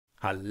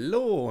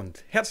Hallo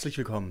und herzlich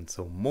willkommen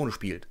zu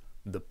Spielt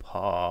The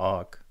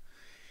Park.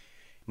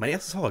 Mein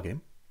erstes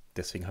Horrorgame,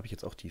 deswegen habe ich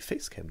jetzt auch die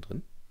Facecam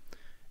drin.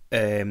 Da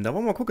wollen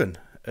wir mal gucken.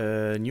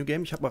 New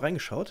Game, ich habe mal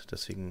reingeschaut,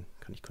 deswegen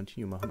kann ich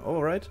Continue machen.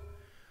 Alright.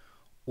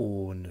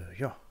 Und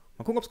ja,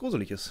 mal gucken, ob es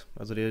gruselig ist.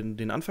 Also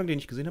den Anfang, den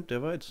ich gesehen habe,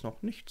 der war jetzt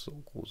noch nicht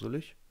so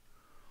gruselig.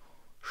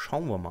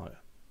 Schauen wir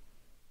mal.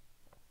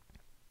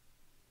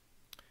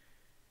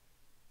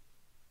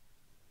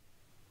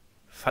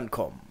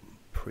 Funcom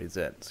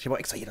Presents. Ich habe auch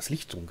extra hier das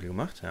Licht dunkel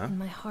gemacht, ja. In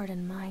my heart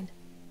and mind,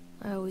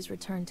 I always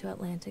return to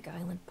Atlantic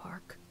Island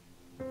Park.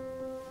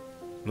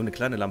 Nur eine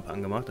kleine Lampe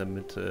angemacht,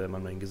 damit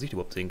man mein Gesicht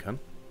überhaupt sehen kann.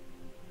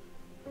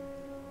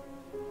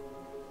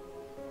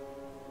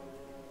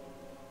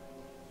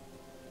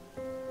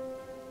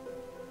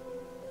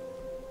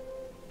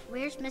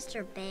 Where's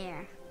Mr.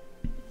 Bear?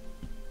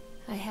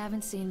 I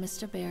haven't seen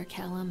Mr. Bear,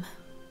 Callum.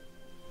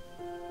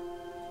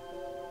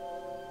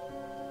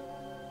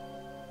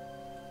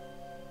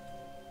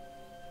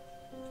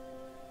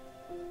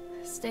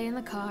 Stay in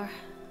the car.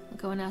 I'll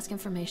go and ask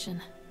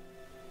information.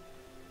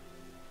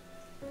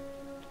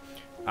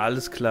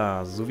 Alles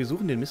klar. So, wir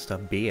suchen den Mr.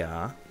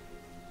 Bear.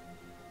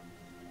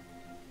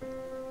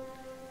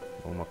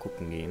 Wollen wir mal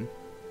gucken gehen.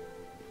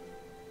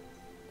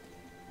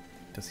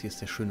 Das hier ist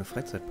der schöne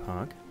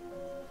Freizeitpark.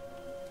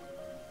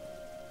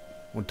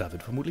 Und da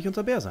wird vermutlich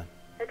unser Bär sein.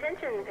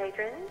 Attention,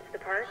 patrons. The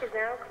park is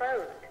now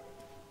closed.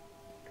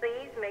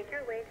 Please make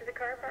your way to the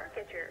car park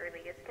at your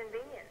earliest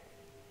convenience.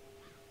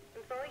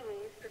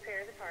 Employees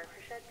prepare the park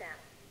for shutdown.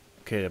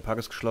 Okay, der Park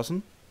ist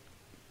geschlossen.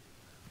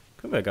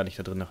 Können wir ja gar nicht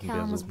da drin nach dem Bär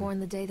Callum was suchen. born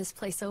the day this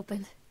place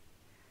opened.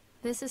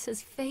 This is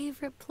his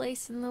favorite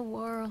place in the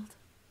world.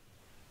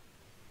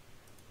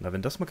 Na,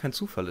 wenn das mal kein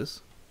Zufall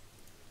ist.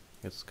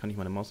 Jetzt kann ich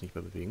meine Maus nicht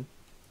mehr bewegen.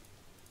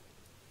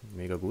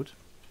 Mega gut.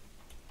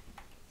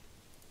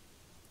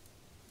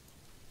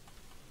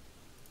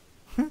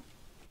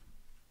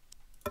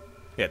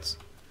 Jetzt.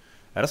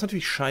 Ja, das ist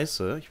natürlich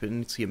scheiße. Ich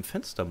bin jetzt hier im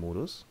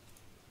Fenstermodus.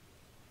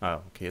 Ah,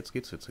 okay, jetzt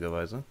geht's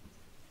witzigerweise.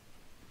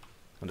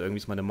 Und irgendwie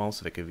ist meine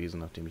Maus weg gewesen,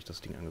 nachdem ich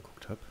das Ding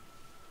angeguckt habe.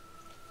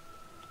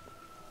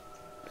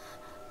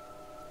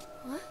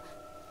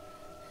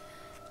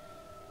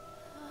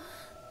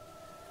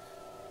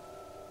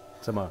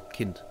 Sag mal,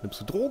 Kind,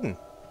 nimmst du Drogen?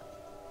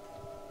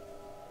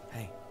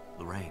 Hey,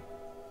 Lorraine.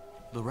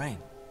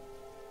 Lorraine.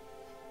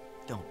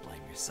 Don't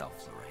blame yourself,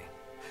 Lorraine.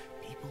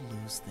 People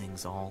lose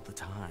things all the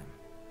time.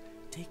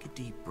 Take a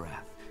deep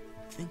breath.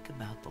 Think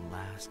about the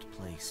last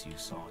place you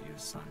saw your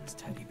son's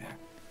teddy bear.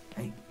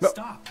 Hey, No.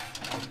 stop!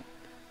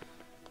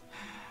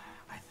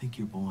 I think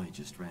your boy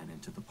just ran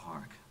into the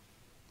park.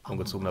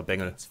 Ungezogener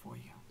Bengel. It's for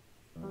you.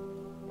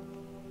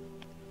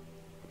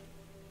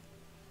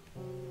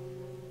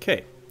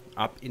 Okay,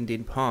 ab in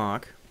den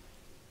Park.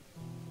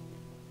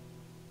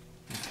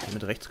 Okay,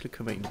 mit Rechtsklick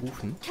können wir ihn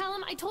rufen.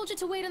 Callum, I told you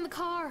to wait in the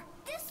car.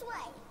 This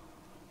way.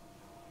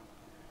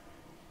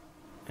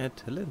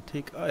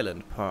 Atlantic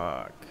Island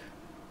Park.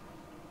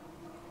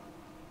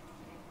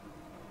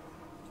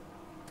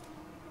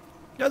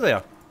 Da ist er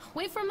ja.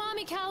 Wait for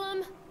mommy,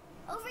 Callum.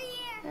 Over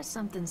here. There's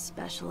something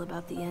special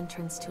about the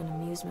entrance to an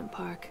amusement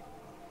park.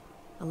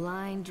 A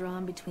line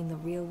drawn between the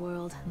real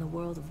world and the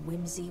world of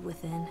whimsy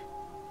within.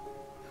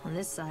 On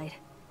this side,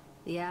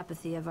 the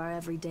apathy of our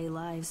everyday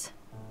lives.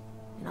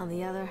 And on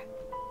the other,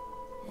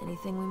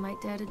 anything we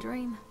might dare to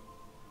dream.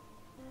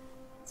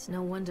 It's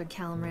no wonder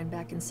Callum ran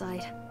back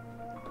inside.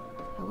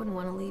 I wouldn't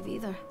want to leave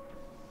either.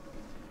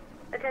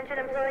 Attention,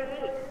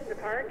 employees. The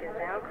park is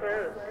now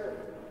closed.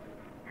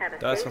 Have a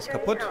Da ist safe was journey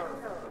kaputt. home.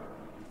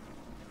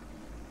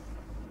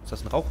 Ist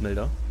das ein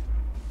Rauchmelder?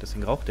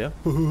 Deswegen raucht der.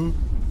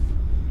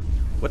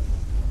 What?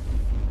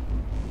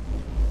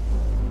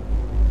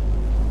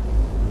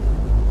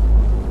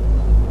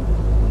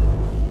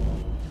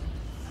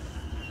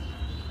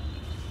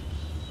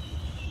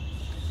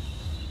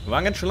 Wir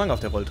waren ganz schön lange auf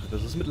der Rolltreppe.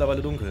 Es ist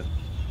mittlerweile dunkel.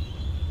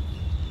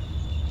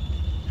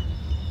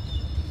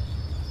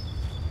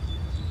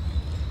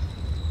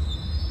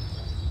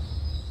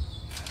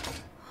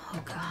 Oh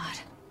God.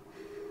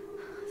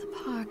 The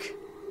park.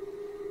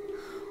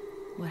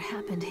 What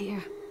happened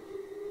here?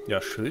 Ja,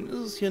 schön ist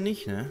es hier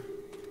nicht, ne?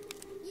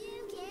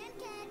 You can't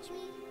catch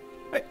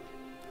me. Hey!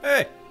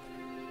 Hey!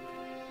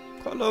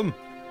 Callum!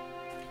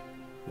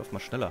 Lauf mal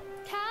schneller.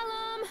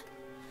 Callum!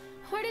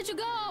 Where did you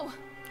go?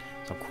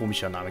 So ein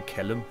komischer Name,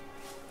 Callum.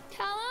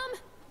 Callum?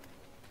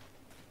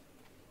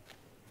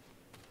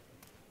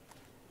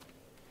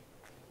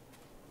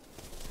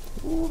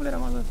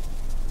 Fledermaus.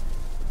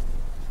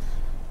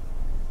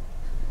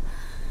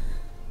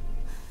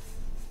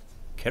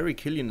 Carrie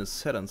Killian is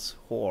Saturn's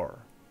whore.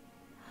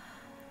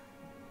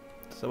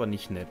 Das ist aber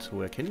nicht nett.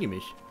 Woher kennen die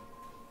mich?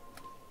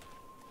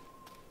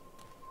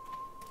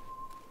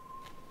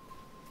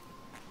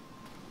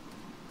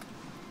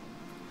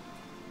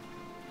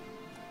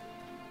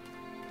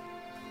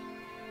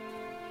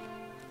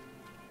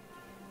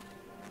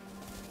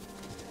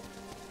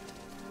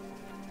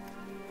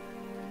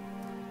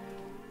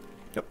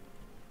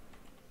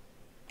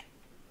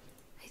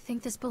 I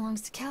think this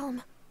belongs to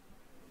Callum.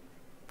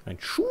 Ein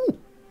Schuh.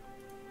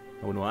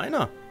 Aber nur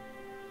einer.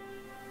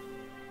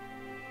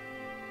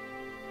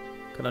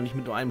 Kann doch nicht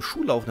mit nur einem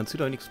Schuh laufen, dann zieht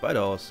doch nichts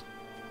beide aus.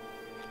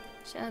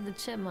 Chad the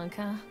Chipmunk,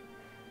 huh?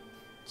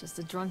 Just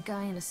a drunk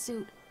guy in a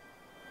suit.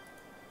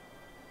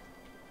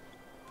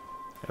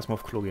 Erstmal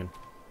auf Klo gehen.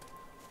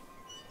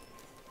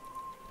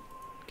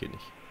 Geht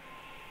nicht.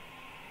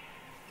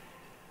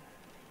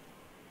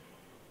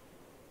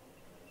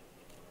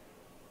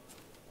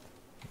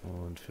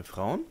 Und für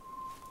Frauen?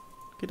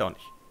 Geht auch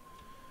nicht.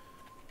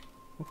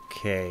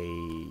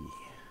 Okay.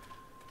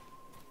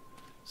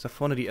 Ist da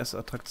vorne die erste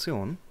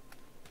Attraktion?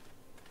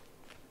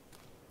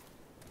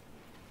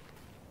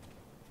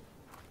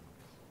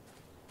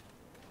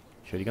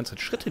 Ich höre die ganze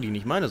Zeit Schritte, die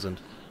nicht meine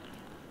sind.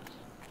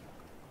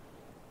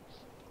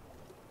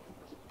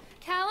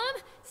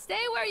 Callum, stay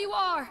where you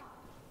are.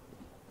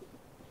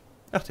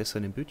 Ach, der ist ja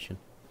in dem Bötchen.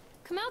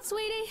 Come out,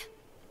 sweetie.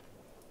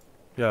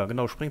 Ja,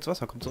 genau, spring ins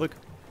Wasser, komm zurück.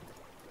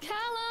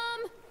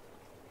 Callum!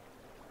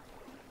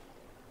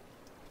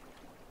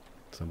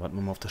 So, warten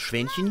wir mal auf das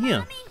Schwänchen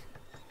hier.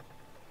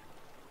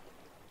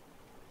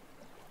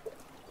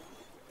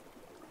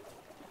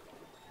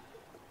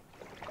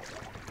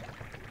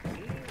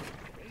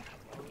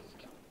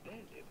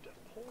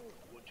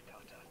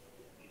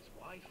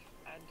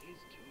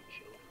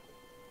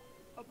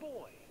 A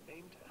boy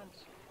named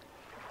Hänsel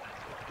and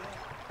a girl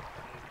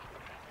named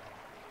Gretel.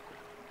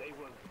 They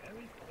were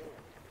very poor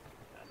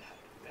and had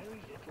very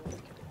little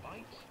to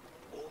bite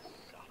or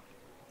suck.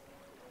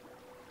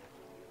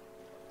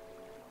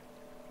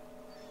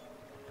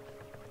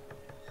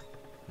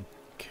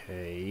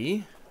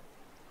 Okay.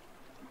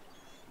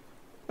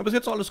 Aber ist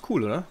jetzt doch alles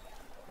cool, oder?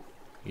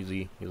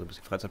 Easy. Hier so ein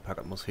bisschen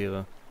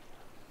Freizeitpark-Atmosphäre.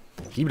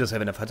 Ich liebe das ja,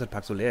 wenn der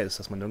Freizeitpark so leer ist,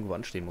 dass man nirgendwo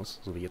anstehen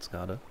muss. So wie jetzt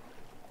gerade.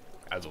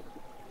 Also,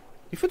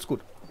 ich find's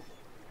gut.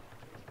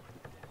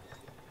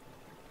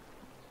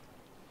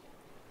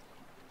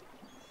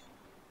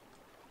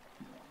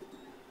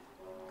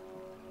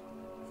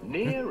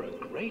 Near a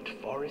great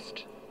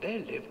forest, there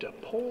lived a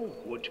poor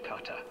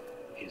woodcutter,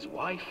 his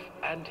wife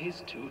and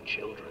his 2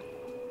 children.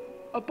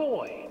 A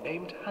boy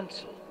named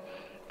Hänsel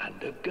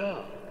and a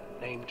girl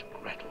named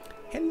Gretel.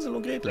 Hänsel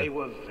und They Gretel.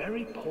 were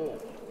very poor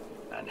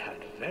and had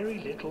very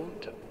little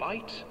to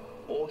bite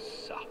or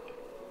sup.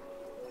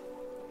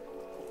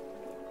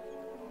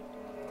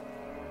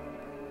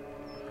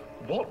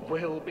 What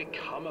will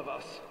become of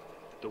us?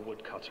 The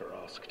woodcutter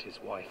asked his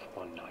wife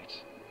one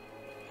night.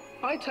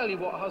 I tell you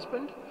what,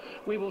 husband,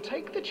 we will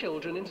take the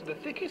children into the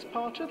thickest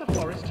part of the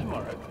forest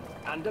tomorrow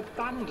and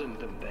abandon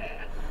them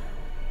there.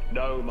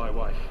 No, my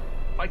wife,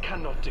 I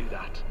cannot do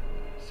that,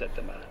 said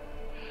the man.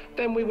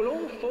 Then we will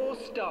all 4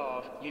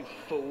 starve, you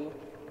fool.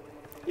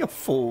 You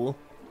fool.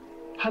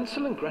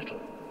 Hänsel and Gretel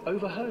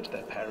overheard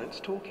their parents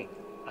talking,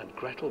 and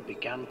Gretel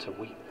began to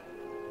weep.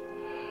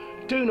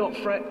 Do not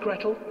fret,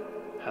 Gretel,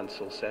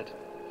 Hänsel said.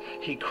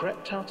 He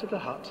crept out of the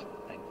hut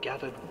and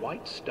gathered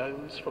white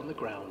stones from the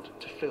ground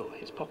to fill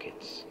his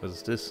pockets. Was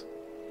ist das?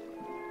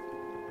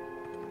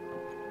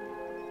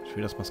 Schon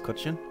wieder das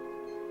Maskottchen?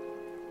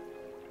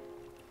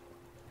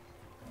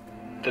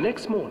 The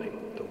next morning,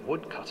 the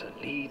woodcutter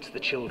leads the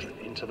children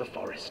into the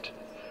forest.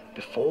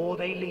 Before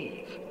they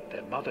leave,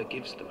 their mother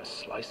gives them a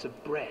slice of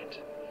bread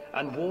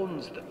and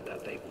warns them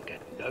that they will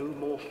get no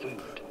more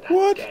food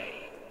that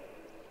day.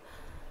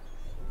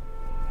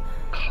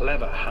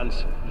 Clever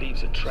Hänsel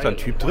leaves a trail ein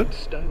Typ of drin? white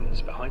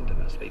stones behind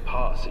them as they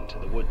pass into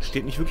the woods.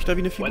 Steht nicht wirklich da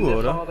wie eine When Figur, their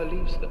oder? father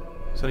leaves them,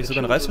 Ist da nicht the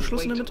sogar ein children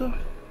Reißverschluss in der wait a Mitte?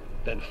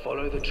 while, then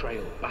follow the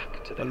trail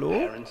back to their Hallo?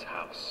 parents'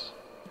 house.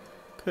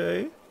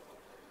 Okay.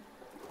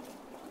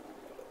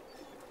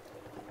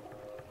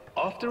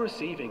 After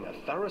receiving a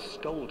thorough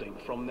scolding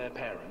from their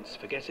parents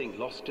for getting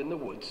lost in the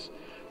woods,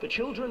 the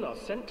children are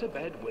sent to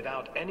bed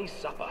without any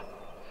supper.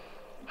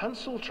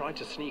 Hänsel tried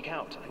to sneak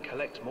out and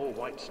collect more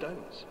white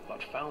stones,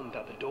 but found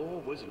that the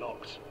door was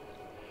locked.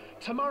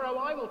 Tomorrow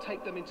I will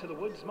take them into the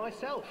woods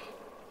myself,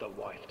 the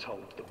wife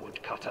told the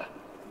woodcutter.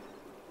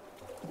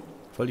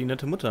 Voll die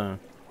nette Mutter.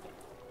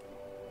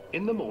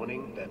 In the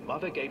morning, their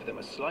mother gave them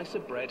a slice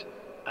of bread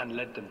and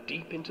led them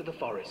deep into the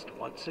forest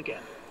once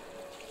again.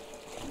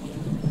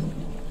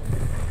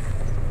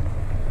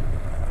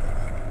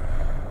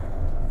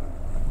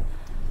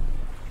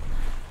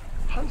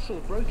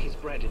 Hänsel broke his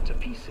bread into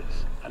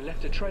pieces and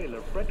left a trail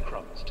of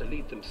breadcrumbs to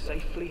lead them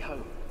safely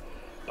home.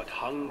 But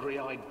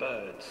hungry-eyed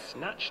birds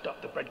snatched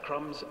up the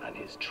breadcrumbs and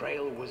his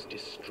trail was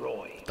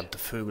destroyed. Verdammte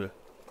Vögel.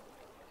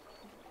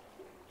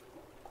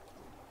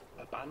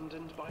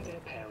 Abandoned by their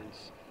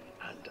parents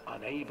and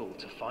unable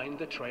to find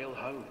the trail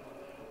home,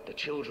 the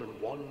children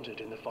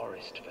wandered in the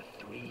forest for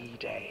 3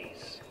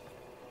 days.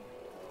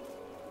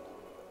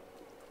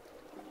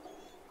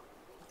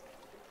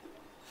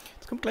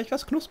 Jetzt kommt gleich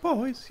das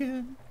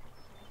Knusperhäuschen.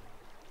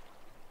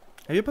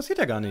 Ja, hier passiert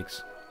ja gar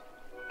nichts.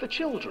 The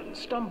children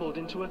stumbled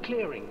into a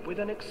clearing with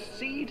an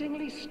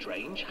exceedingly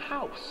strange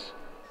house.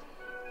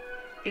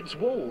 Its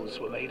walls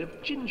were made of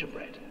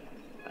gingerbread,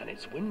 and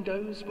its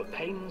windows were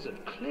panes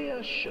of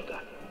clear sugar.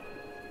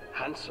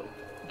 Hänsel,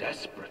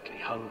 desperately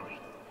hungry,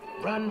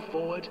 ran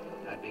forward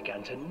and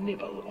began to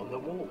nibble on the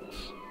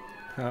walls.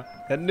 Ja,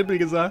 er hat Nippel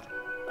gesagt.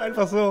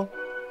 Einfach so.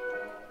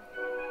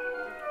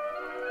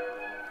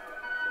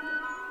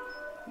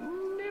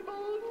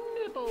 Nibble,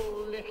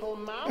 nibble, little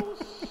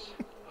mouse.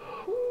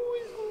 Who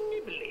is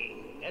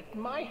nibbling at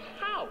my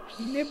house?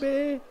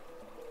 Nippel.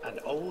 An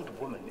old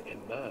woman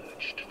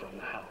emerged from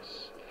the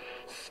house,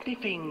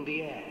 sniffing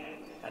the air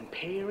and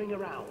peering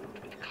around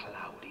with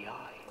cloudy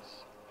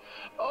eyes.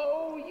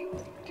 Oh, you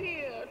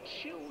dear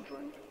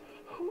children,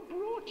 who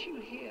brought you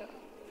here?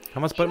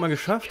 Haben wir es bald mal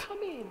Just geschafft?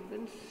 come in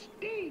and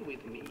stay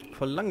with me.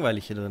 Voll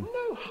langweilig hier drin.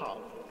 No harm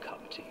will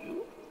come to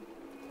you.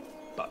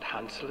 But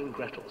Hansel and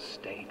Gretel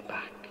stayed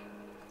back,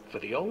 for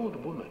the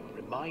old woman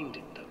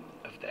reminded them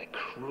of their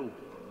cruel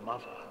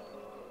mother.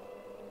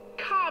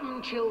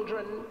 Come,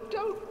 children,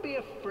 don't be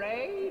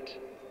afraid.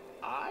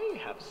 I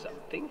have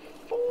something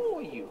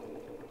for you.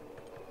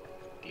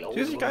 The old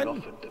woman Süßigkeiten.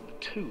 offered them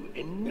 2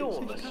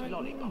 enormous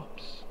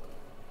lollipops.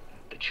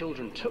 The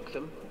children took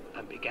them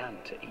and began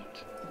to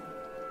eat.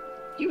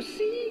 You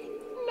see,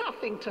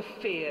 nothing to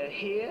fear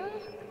here.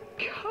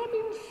 Come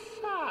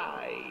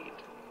inside,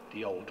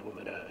 the old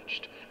woman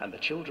urged, and the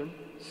children,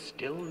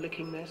 still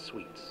licking their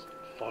sweets,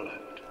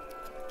 followed.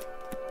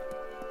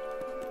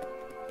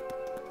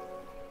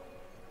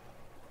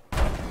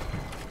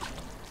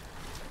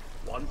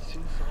 Once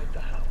inside the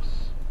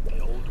house, the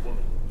old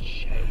woman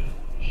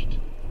changed.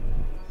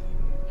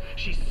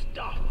 She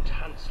stuffed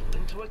Hansel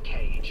into a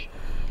cage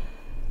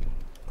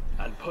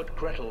and put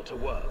Gretel to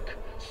work,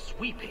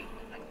 sweeping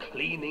and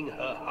cleaning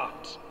her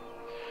hut.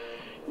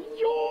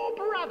 Your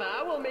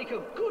brother will make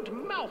a good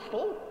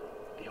mouthful,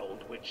 the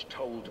old witch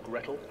told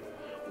Gretel.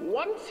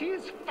 Once he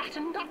is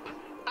fattened up,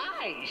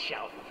 I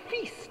shall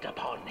feast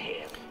upon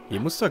him. Hier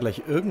muss doch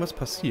gleich irgendwas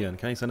passieren.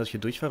 Kann nicht sein, dass ich hier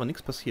durchfahre und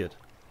nichts passiert.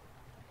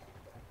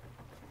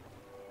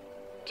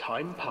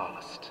 Time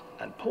passed,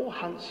 and poor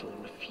Hansel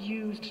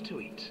refused to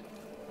eat,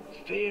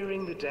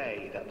 fearing the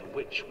day that the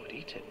witch would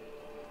eat him.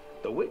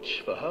 The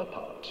witch, for her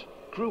part,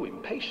 grew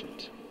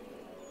impatient.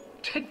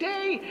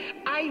 Today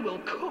I will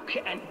cook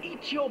and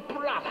eat your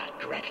brother,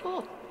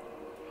 Gretel.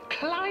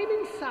 Climb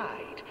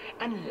inside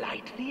and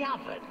light the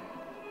oven.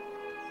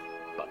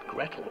 But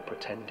Gretel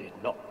pretended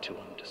not to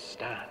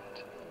understand.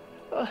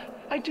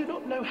 I do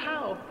not know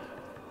how.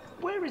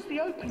 Where is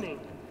the opening?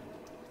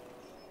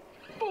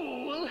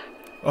 Fool!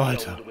 Oh,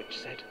 Alter. The old witch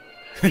said.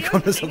 Dann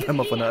kommt es auf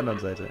einmal von der anderen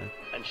Seite.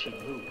 And she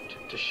moved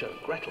to show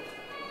Gretel.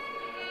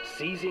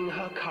 Seizing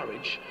her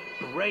courage,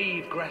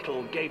 brave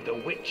Gretel gave the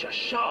witch a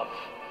shove,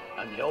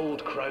 and the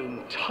old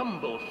crone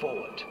tumbled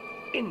forward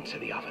into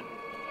the oven.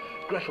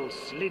 Gretel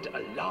slid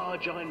a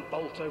large iron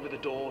bolt over the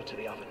door to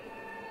the oven.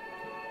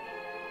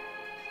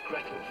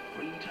 Gretel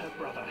freed her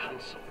brother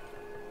Hansel,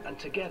 and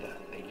together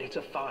they lit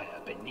a fire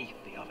beneath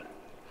the oven.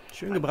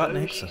 Schön gebratene And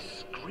though she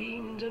Hexe.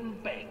 screamed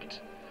and begged,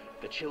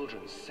 the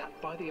children sat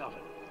by the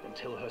oven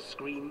until her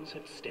screams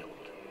had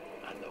stilled,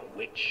 and the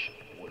witch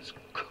was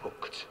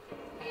cooked.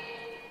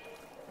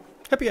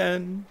 Happy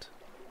End.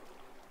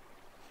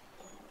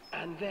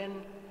 And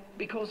then,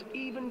 because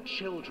even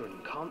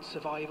children can't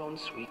survive on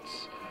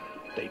sweets,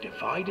 they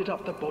divided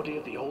up the body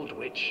of the old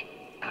witch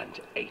and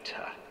ate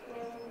her.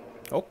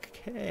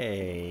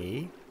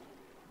 Okay.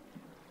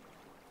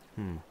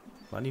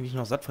 Waren die nicht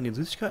noch satt von den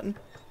Süßigkeiten?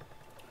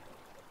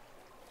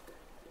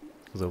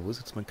 So, wo ist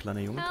jetzt mein kleiner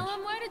Junge? Kann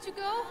Callum, where did you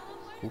go?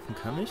 ich rufen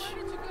kann ich?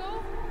 Where did you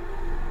go?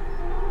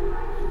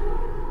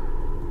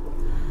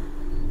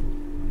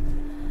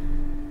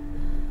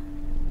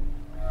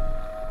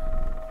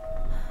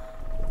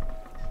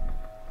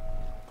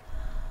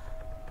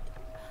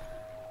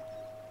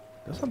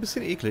 Das war ein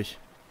bisschen eklig.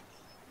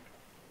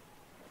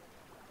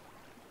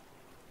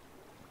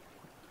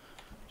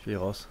 Ich will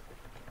hier raus.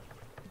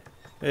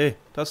 Hey,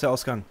 da ist der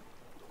Ausgang.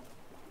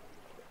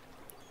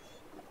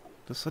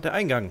 Das ist doch der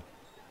Eingang.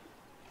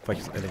 Weil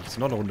ich jetzt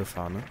noch eine Runde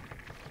fahre, ne?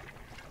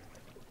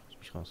 Lass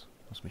mich raus.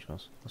 Lass mich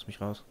raus. Lass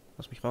mich raus.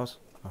 Lass mich raus.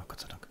 Ah, Gott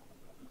sei Dank.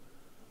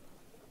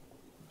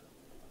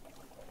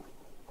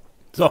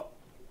 So.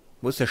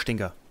 Wo ist der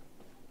Stinker?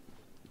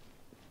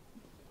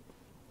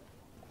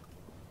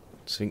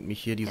 Zwingt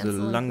mich hier diese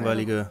Hänsel und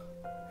langweilige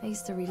I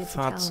used to read it to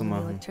Fahrt zu Callum when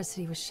the machen.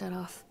 electricity was shut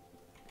off.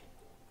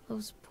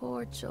 Those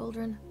poor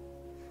children.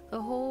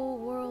 The whole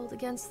world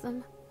against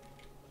them.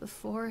 The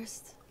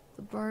forest,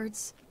 the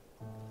birds,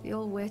 the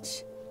old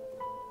witch,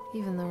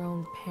 even their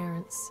own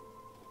parents.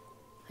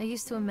 I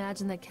used to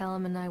imagine that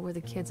Callum and I were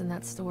the kids in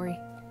that story.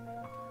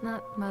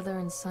 Not mother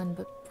and son,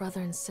 but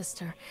brother and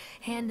sister,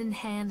 hand in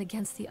hand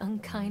against the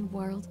unkind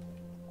world.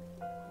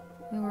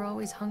 We were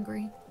always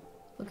hungry,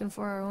 looking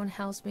for our own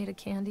house made of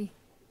candy.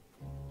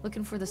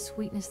 Looking for the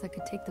sweetness that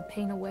could take the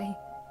pain away.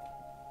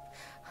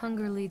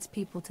 Hunger leads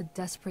people to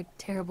desperate,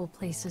 terrible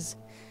places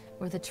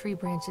where the tree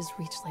branches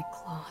reach like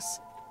claws.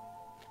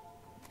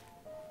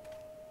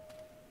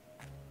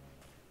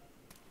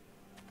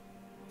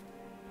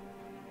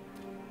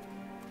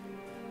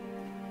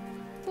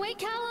 Wait,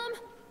 Callum!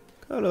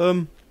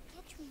 Callum.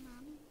 Catch me,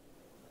 Mommy.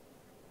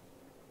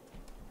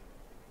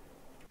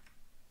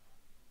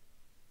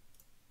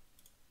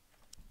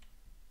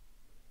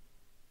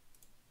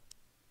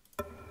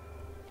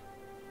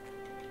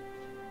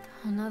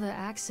 Another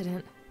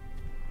accident.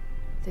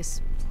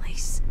 This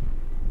place.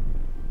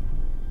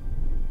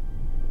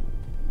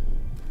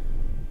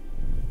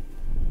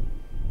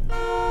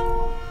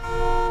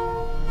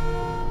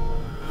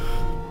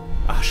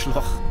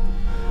 Arschloch.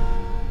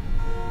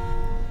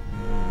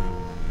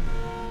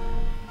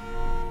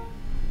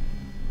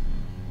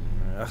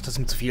 Ach, das ist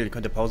mir zu viel. Ihr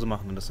könnt ja Pause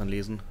machen und das dann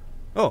lesen.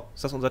 Oh,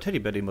 ist das unser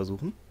Teddybär, den wir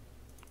suchen?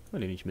 Können wir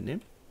den nicht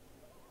mitnehmen?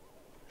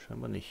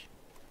 Scheinbar nicht.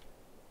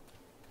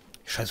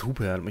 Scheiß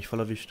Hupe, er hat mich voll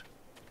erwischt.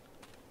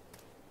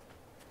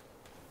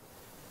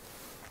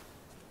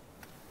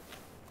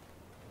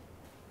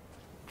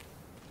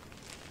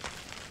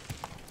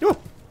 Jo!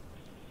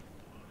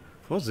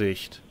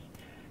 Vorsicht!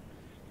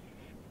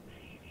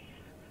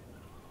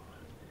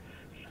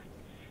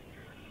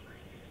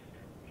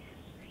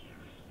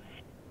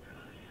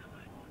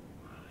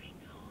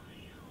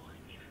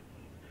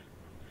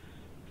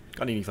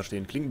 Kann ich nicht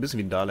verstehen. Klingt ein bisschen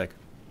wie ein Dalek.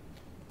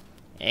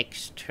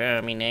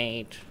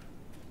 Exterminate.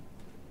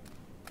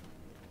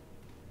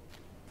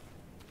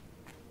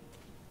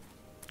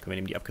 Können wir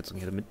nehmen die Abkürzung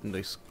hier mitten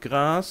durchs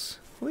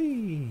Gras.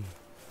 Hui.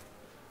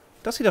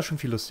 Das sieht ja schon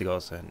viel lustiger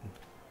aus da hinten.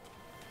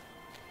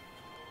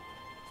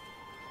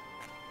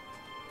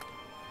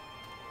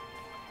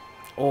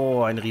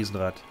 Oh, ein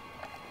Riesenrad.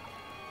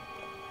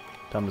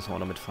 Da müssen wir auch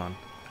noch mitfahren.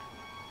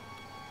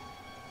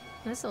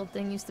 This old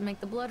thing used to make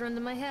the blood run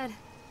to my head.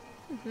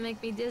 Make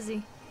me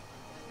dizzy.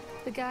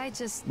 The guy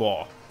just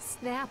Boah.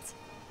 snapped.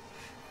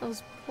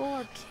 Those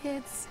poor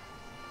kids.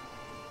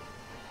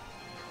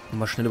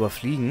 Mal schnell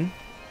überfliegen.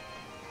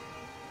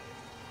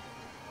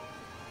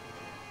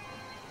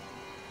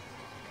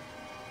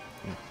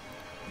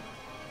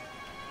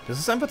 Das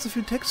ist einfach zu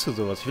viel Text für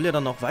sowas. Ich will ja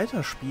dann auch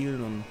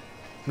weiterspielen und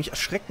mich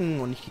erschrecken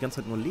und nicht die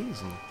ganze Zeit nur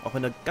lesen. Auch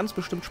wenn da ganz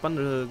bestimmt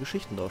spannende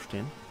Geschichten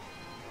draufstehen.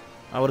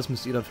 Aber das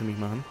müsst ihr dann für mich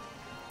machen.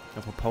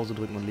 Einfach Pause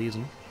drücken und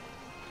lesen.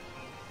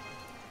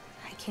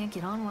 I can't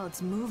get on while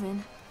it's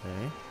moving.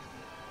 Okay.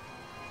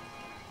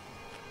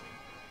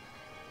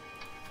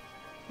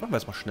 Machen wir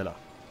es mal schneller.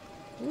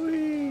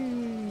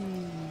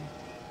 Hui.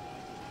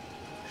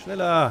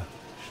 Schneller.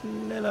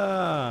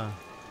 Schneller.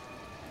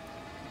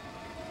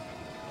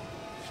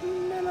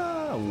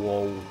 Schneller.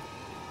 Wow.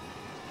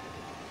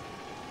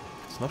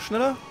 Ist noch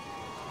schneller?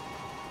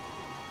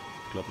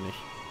 Ich glaube nicht.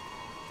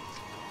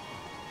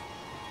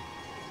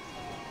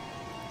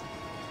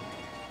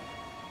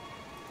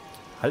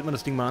 Halten wir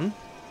das Ding mal an.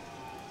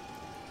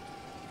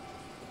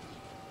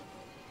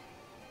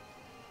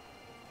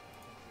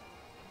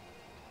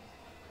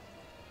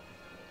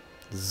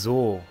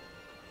 So.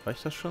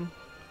 Reicht das schon?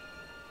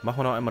 Machen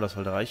wir noch einmal, das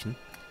sollte reichen.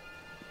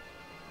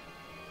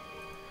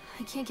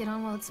 I can't get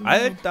on while it's moving.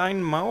 Halt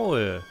dein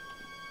Maul!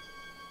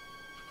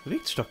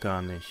 Bewegt sich doch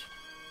gar nicht.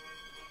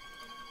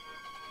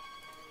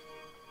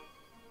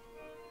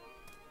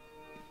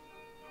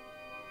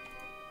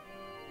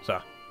 So.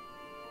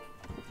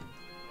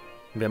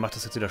 Wer macht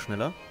das jetzt wieder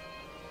schneller?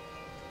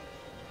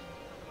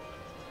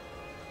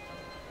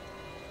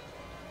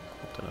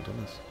 Ob da einer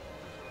drin ist.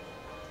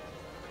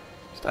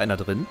 Ist da einer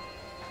drin?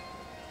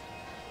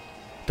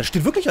 Da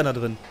steht wirklich einer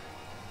drin.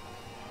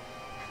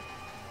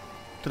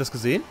 Habt ihr das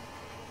gesehen?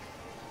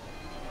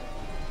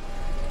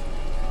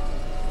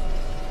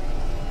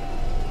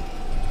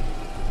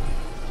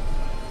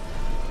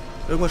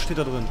 Irgendwas steht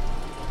da drin.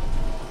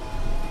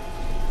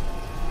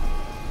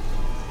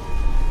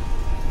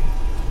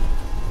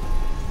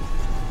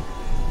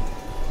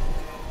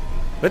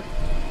 Was?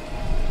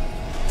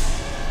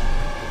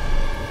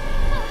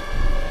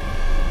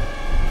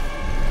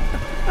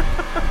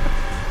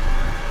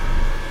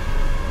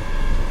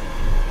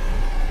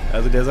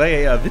 Also der sah ja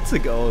eher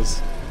witzig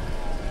aus.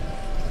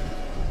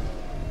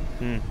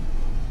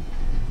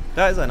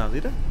 Da ist einer,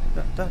 seht ihr?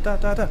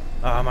 Da.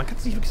 Ah, man kann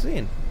es nicht wirklich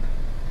sehen.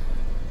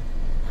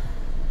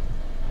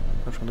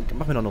 Komm schon,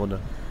 mach mir noch eine Runde.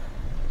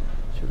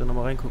 Ich will da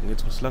nochmal reingucken,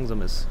 jetzt wo es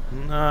langsam ist.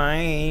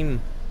 Nein!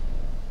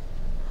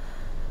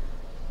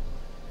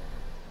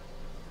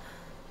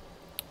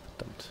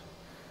 Verdammt.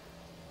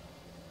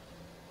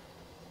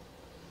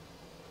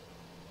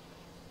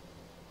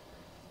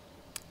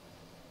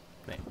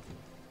 Nee.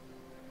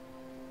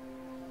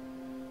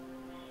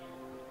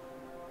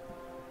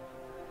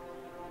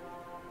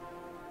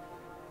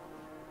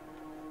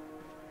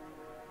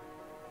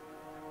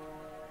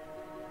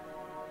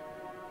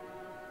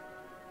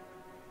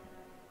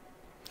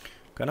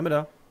 Keiner mehr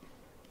da.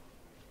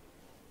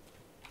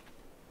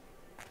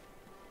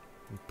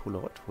 Ein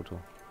Polaroid-Foto.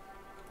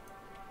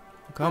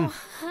 Komm.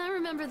 Oh, I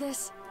remember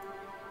this.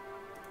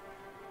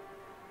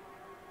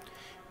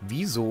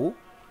 Wieso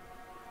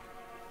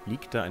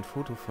liegt da ein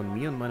Foto von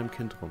mir und meinem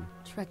Kind rum?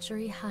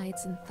 Treachery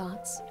hides in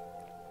thoughts.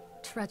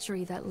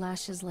 Treachery that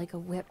lashes like a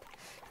whip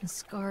and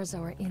scars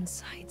our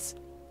insides.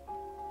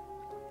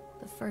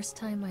 The first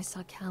time I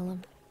saw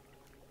Callum,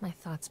 my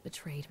thoughts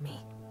betrayed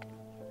me.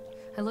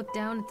 I looked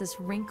down at this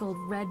wrinkled,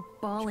 red,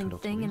 bawling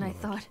thing and I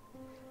thought,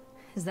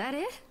 is that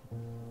it?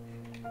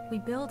 We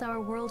build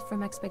our world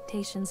from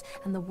expectations,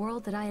 and the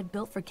world that I had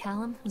built for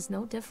Callum was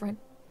no different.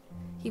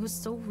 He was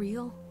so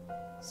real,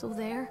 so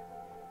there,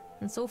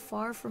 and so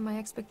far from my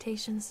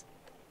expectations.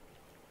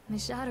 And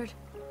they shattered,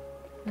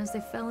 and as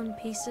they fell in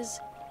pieces,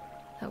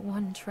 that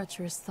one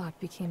treacherous thought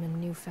became a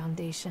new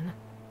foundation.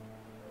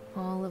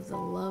 All of the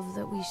love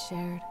that we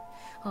shared,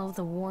 all of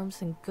the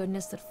warmth and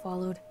goodness that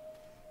followed,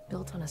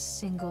 built on a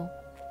single,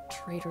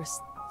 traitorous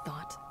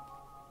thought.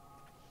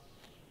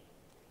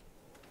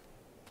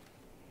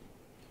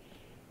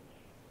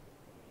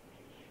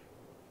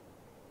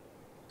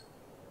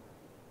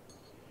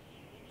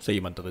 Ist da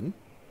jemand drin?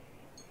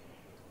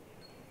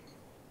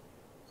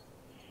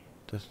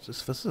 Was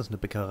ist das? Eine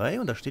Bäckerei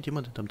und da steht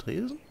jemand hinterm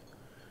Tresen?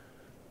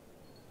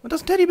 Und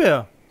das ist ein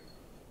Teddybär!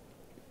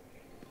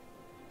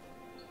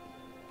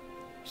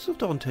 Ich suche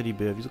doch einen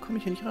Teddybär. Wieso komme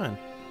ich hier nicht rein?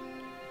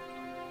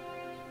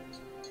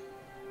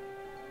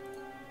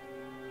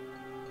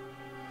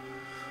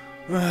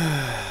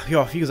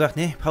 Ja, wie gesagt,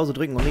 ne, Pause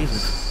drücken und lesen.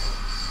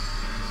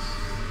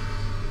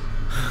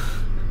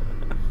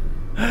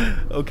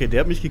 Okay,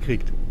 der hat mich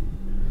gekriegt.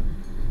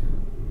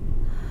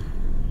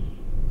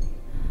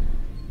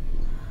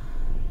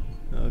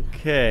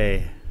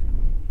 Okay.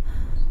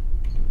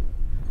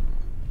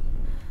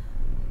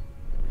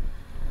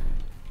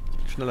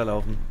 Schneller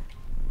laufen.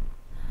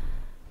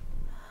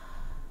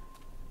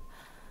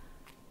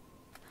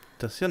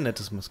 Das ist ja ein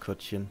nettes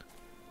Maskottchen.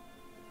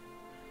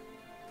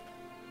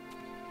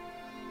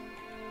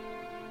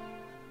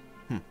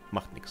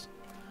 Macht nichts.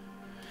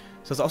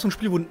 Ist das auch so ein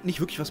Spiel, wo nicht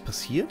wirklich was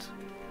passiert?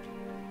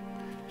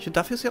 Ich finde,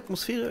 dafür ist die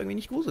Atmosphäre irgendwie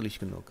nicht gruselig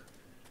genug.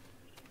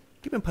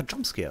 Gib mir ein paar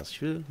Jumpscares.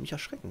 Ich will mich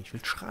erschrecken. Ich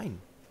will schreien.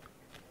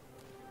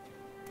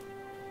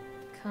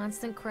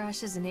 Constant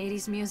crashes in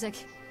 80s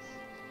music.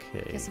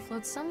 Okay. Guess it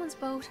floats someone's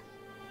boat.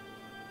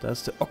 Da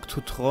ist der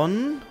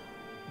Oktotron.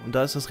 Und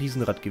da ist das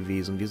Riesenrad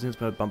gewesen. Wir sind jetzt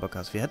bei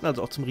Bumpercars. Wir hätten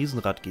also auch zum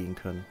Riesenrad gehen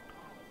können.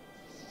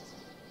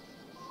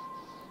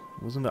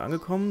 Wo sind wir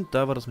angekommen?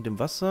 Da war das mit dem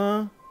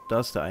Wasser. Da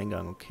ist der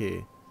Eingang,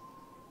 okay.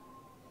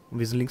 Und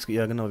wir sind links...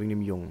 Ja, genau, wegen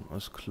dem Jungen.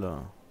 Alles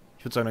klar.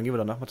 Ich würde sagen, dann gehen wir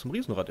danach mal zum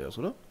Riesenrad erst,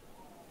 oder?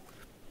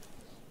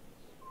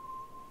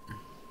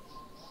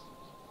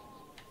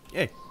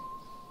 Ey.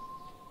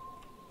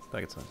 Da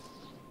geht's rein.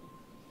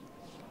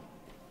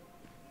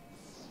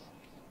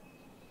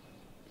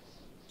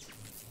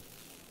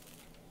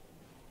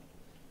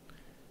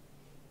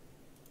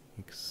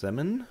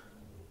 Examine.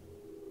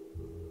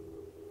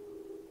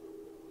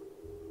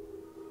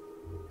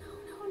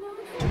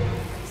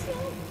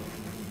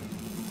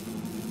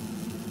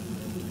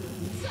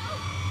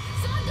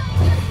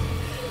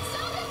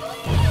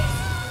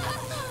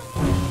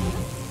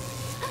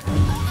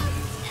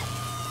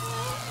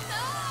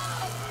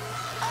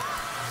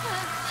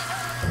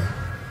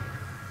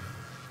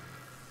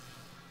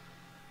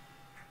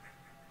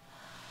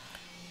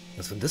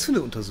 Was ist denn das für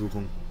eine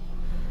Untersuchung?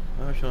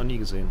 Habe ich noch nie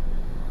gesehen.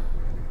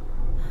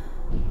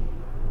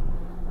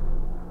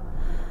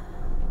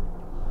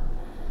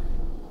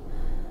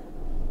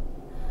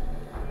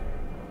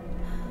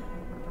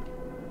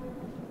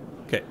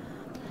 Okay.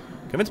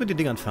 Können wir jetzt mit den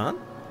Dingern fahren?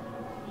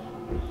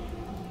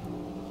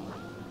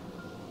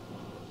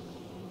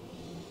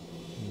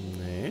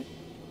 Nee.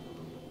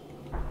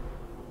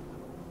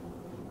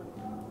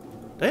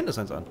 Da hinten ist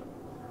eins an.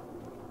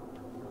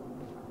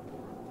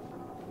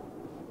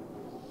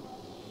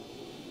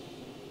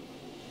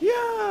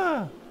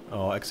 Ja!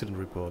 Oh, Accident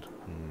Report.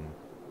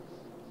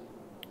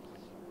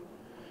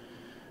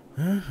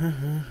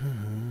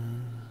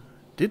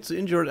 Did the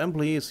injured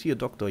employee see a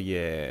doctor?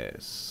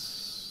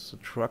 Yes. The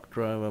truck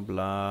driver,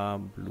 bla,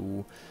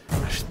 blue.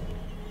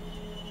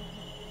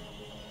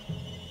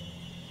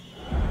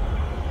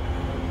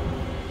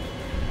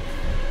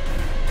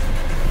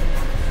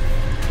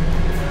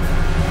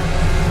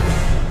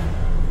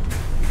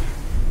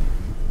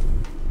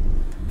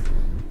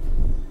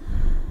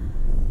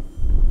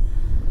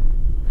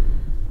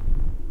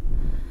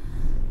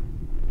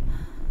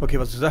 Okay,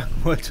 was ich sagen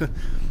wollte.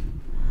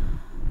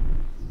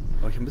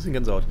 Oh, ich habe ein bisschen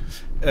Gänsehaut.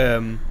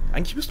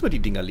 Eigentlich müssten wir die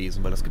Dinger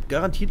lesen, weil das gibt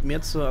garantiert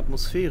mehr zur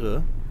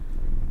Atmosphäre.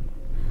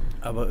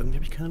 Aber irgendwie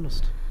habe ich keine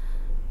Lust.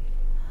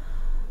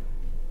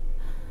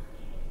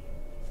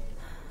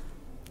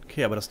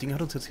 Okay, aber das Ding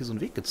hat uns jetzt hier so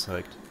einen Weg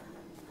gezeigt.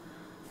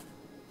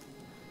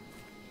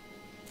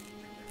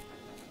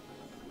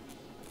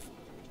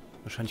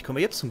 Wahrscheinlich kommen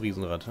wir jetzt zum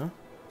Riesenrad, hä?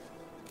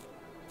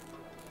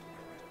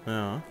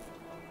 Ja.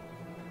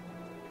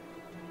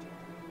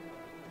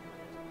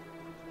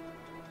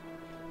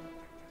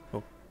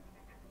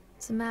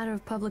 It's a matter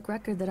of public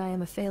record that I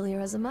am a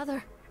failure as a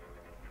mother.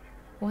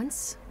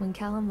 Once, when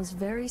Callum was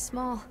very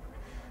small,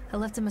 I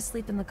left him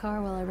asleep in the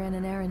car while I ran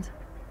an errand.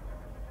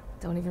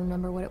 Don't even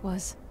remember what it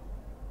was.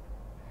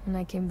 When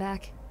I came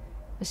back,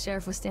 the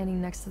sheriff was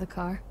standing next to the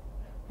car,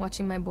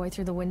 watching my boy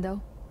through the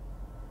window.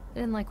 I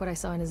didn't like what I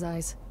saw in his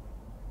eyes.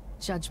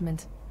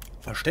 Judgment.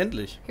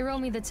 Verständlich. He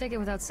wrote me the ticket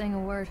without saying a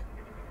word.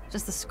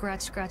 Just the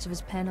scratch of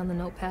his pen on the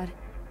notepad.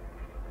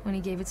 When he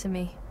gave it to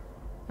me,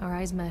 our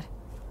eyes met.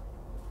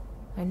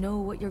 I know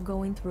what you're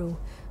going through.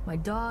 My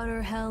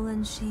daughter,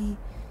 Helen, she...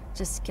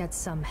 just get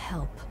some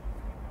help.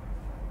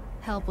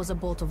 Help was a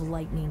bolt of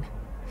lightning.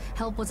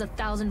 Help was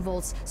 1,000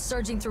 volts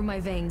surging through my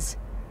veins.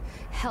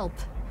 Help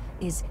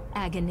is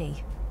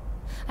agony.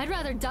 I'd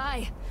rather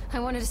die. I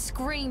wanted to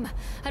scream.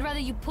 I'd rather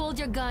you pulled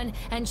your gun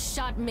and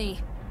shot me.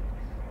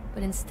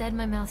 But instead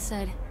my mouth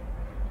said,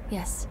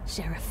 yes,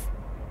 Sheriff.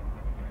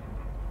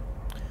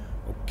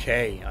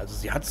 Okay, also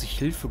sie hat sich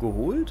Hilfe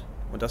geholt.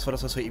 Und das war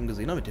das, was wir eben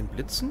gesehen haben mit den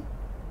Blitzen.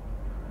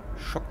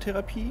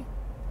 Schocktherapie.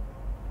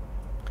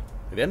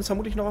 Wir werden es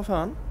vermutlich noch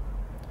erfahren.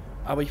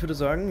 Aber ich würde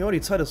sagen, ja,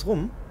 die Zeit ist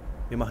rum.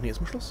 Wir machen hier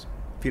erstmal Schluss.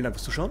 Vielen Dank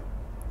fürs Zuschauen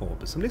und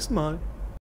bis zum nächsten Mal.